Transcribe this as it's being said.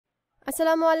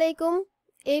আসসালামু আলাইকুম।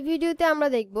 এই ভিডিওতে আমরা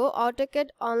দেখব AutoCAD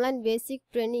অনলাইন বেসিক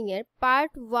ট্রেনিং এর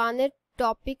পার্ট 1 এর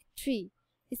topic 3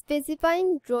 specifying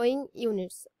drawing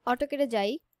units. AutoCAD এ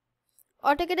যাই।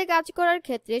 AutoCAD এ কাজ করার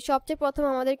ক্ষেত্রে সবচেয়ে প্রথম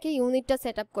আমাদেরকে ইউনিটটা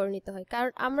সেটআপ করে নিতে হয়,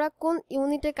 কারণ আমরা কোন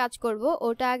ইউনিটে কাজ করব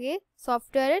ওটা আগে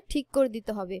সফটওয়্যারে ঠিক করে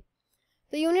দিতে হবে।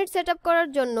 তো ইউনিট সেটআপ করার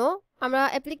জন্য আমরা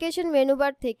অ্যাপ্লিকেশন মেনু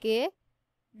বার থেকে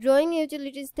ড্রয়িং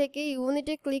ইউটিলিটিস থেকে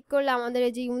ইউনিটে ক্লিক করলে আমাদের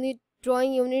এই যে ইউনিট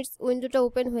ড্রয়িং ইউনিটস উইন্ডোটা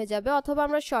ওপেন হয়ে যাবে, অথবা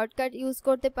আমরা শর্টকাট ইউজ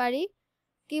করতে পারি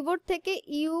কিবোর্ড থেকে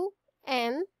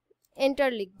UN এন্টার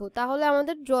লিখব, তাহলে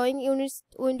আমাদের ড্রয়িং ইউনিটস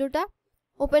উইন্ডোটা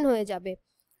ওপেন হয়ে যাবে।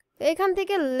 তো এখান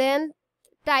থেকে লেন্থ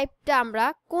টাইপটা আমরা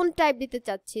কোন টাইপ দিতে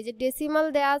চাচ্ছি, যে ডেসিমাল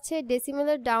দেয়া আছে,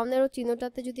 ডেসিমালের ডাউন এরো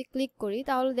চিহ্নটাতে যদি ক্লিক করি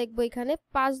তাহলে দেখব এখানে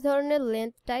 5 ধরনের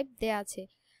লেন্থ টাইপ দেয়া আছে: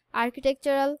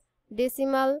 architectural,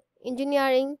 decimal,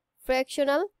 engineering,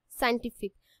 fractional,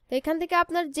 scientific. তো এখান থেকে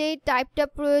আপনার যেই টাইপটা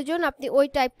প্রয়োজন আপনি ওই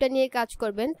টাইপটা নিয়ে কাজ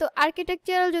করবেন। তো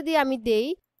আর্কিটেকচারাল যদি আমি দেই,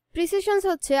 প্রিসিশনস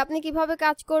হচ্ছে আপনি কিভাবে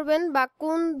কাজ করবেন বা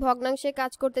কোন ভগ্নাংশে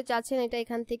কাজ করতে চাচ্ছেন এটা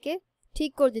এখান থেকে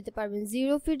ঠিক করে দিতে পারবেন।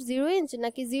 0 ফিট 0 ইঞ্চ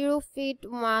নাকি 0 ফিট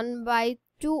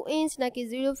 1/2 ইঞ্চ নাকি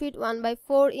 0 ফিট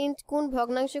 1/4 ইঞ্চ, কোন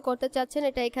ভগ্নাংশে করতে চাচ্ছেন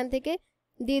এটা এখান থেকে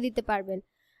দিয়ে দিতে পারবেন।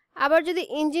 আবার যদি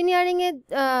ইঞ্জিনিয়ারিং এ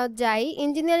যাই,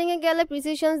 ইঞ্জিনিয়ারিং এ গেলে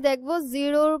প্রিসিশনস দেখব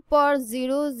 0 পর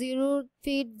 0, 0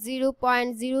 ফিট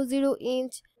 0.00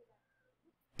 ইঞ্চ।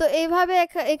 তো এইভাবে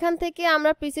এখান থেকে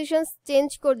আমরা প্রিসিশনস চেঞ্জ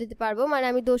করে দিতে পারবো, মানে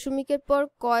আমি দশমিকের পর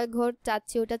কয় ঘর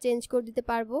চাচ্ছি ওটা চেঞ্জ করে দিতে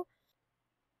পারবো।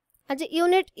 আচ্ছা,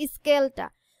 ইউনিট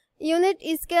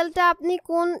স্কেলটা আপনি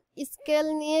কোন স্কেল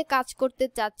নিয়ে কাজ করতে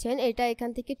চাচ্ছেন এটা এখান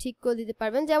থেকে ঠিক করে দিতে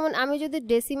পারবেন। যেমন আমি যদি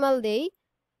ডেসিমাল দেই,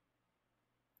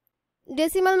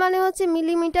 ডেসিমাল মানে হচ্ছে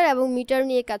মিলিমিটার এবং মিটার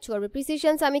নিয়ে কাজ করবে।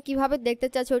 প্রিসিশনস আমি কিভাবে দেখতে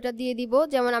চাচ্ছি ওটা দিয়ে দিব।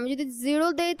 যেমন আমি যদি 0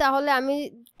 দেই তাহলে আমি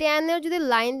 10 এর যদি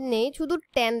লাইন নেই শুধু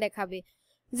 10 দেখাবে।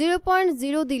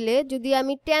 0.0 দিলে যদি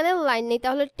আমি 10 এর লাইন নেই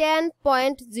তাহলে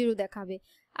 10.0 দেখাবে।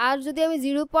 আর যদি আমি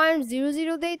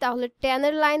 0.00 দেই তাহলে 10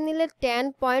 এর লাইন নিলে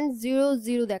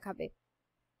 10.00 দেখাবে।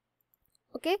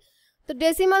 ওকে, তো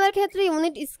ডেসিমালের ক্ষেত্রে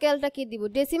ইউনিট স্কেলটা কি দিব?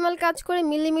 ডেসিমাল কাজ করে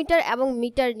মিলিমিটার এবং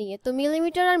মিটার নিয়ে। তো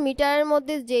মিলিমিটার আর মিটারের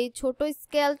মধ্যে যেই ছোট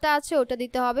স্কেলটা আছে ওটা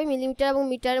দিতে হবে। মিলিমিটার এবং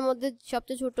মিটারের মধ্যে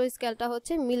সবচেয়ে ছোট স্কেলটা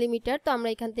হচ্ছে মিলিমিটার, তো আমরা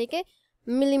এখান থেকে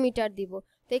মিলিমিটার দিব।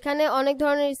 তো এখানে অনেক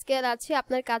ধরনের স্কেল আছে,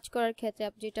 আপনার কাজ করার ক্ষেত্রে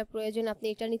যেটা প্রয়োজন আপনি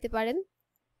এটা নিতে পারেন।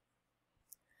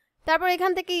 তারপর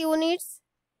এখান থেকে ইউনিটস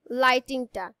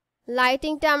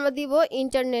লাইটিংটা আমরা দিব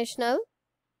ইন্টারন্যাশনাল।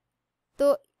 তো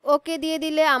ওকে দিয়ে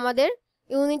দিলে আমাদের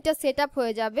ইউনিটটা সেটআপ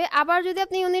হয়ে যাবে। আবার যদি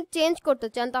আপনি ইউনিট চেঞ্জ করতে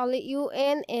চান তাহলে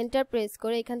UN এন্টার প্রেস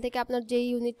করে এখান থেকে আপনার যে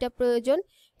ইউনিটটা প্রয়োজন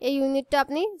এই ইউনিটটা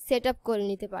আপনি সেটআপ করে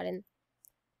নিতে পারেন।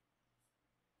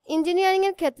 ইঞ্জিনিয়ারিং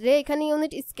এর ক্ষেত্রে এখানে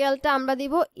ইউনিট স্কেলটা আমরা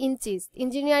দিব ইঞ্চিস।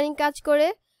 ইঞ্জিনিয়ারিং কাজ করে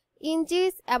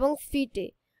ইঞ্চিস এবং ফিটে।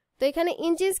 তো এখানে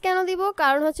ইঞ্চিস কেন দিব?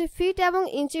 কারণ হচ্ছে ফিট এবং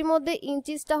ইঞ্চির মধ্যে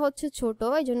ইঞ্চিসটা হচ্ছে ছোট,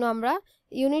 এইজন্য আমরা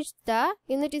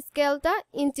ইউনিট স্কেলটা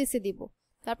ইঞ্চিসে দিব।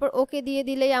 তারপর ওকে দিয়ে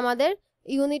দিলেই আমাদের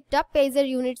ইউনিটটা পেজের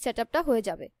ইউনিট সেটআপটা হয়ে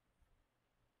যাবে।